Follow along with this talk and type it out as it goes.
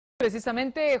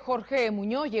Precisamente Jorge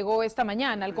Muñoz llegó esta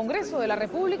mañana al Congreso de la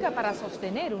República para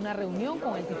sostener una reunión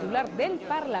con el titular del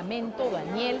Parlamento,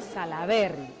 Daniel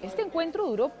Salaverry. Este encuentro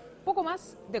duró poco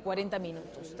más de 40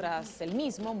 minutos. Tras el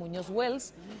mismo, Muñoz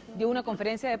Wells dio una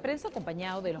conferencia de prensa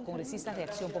acompañado de los congresistas de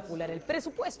Acción Popular. El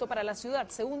presupuesto para la ciudad,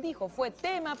 según dijo, fue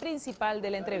tema principal de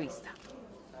la entrevista.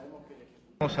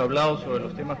 Hemos hablado sobre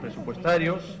los temas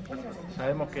presupuestarios,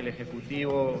 sabemos que el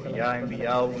Ejecutivo ya ha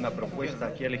enviado una propuesta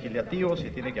aquí al Legislativo, se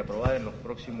tiene que aprobar en los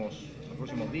próximos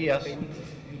días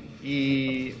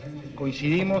y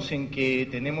coincidimos en que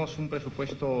tenemos un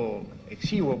presupuesto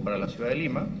exiguo para la ciudad de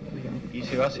Lima y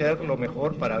se va a hacer lo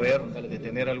mejor para ver de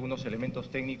tener algunos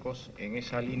elementos técnicos en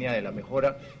esa línea de la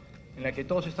mejora en la que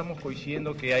todos estamos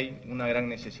coincidiendo que hay una gran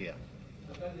necesidad.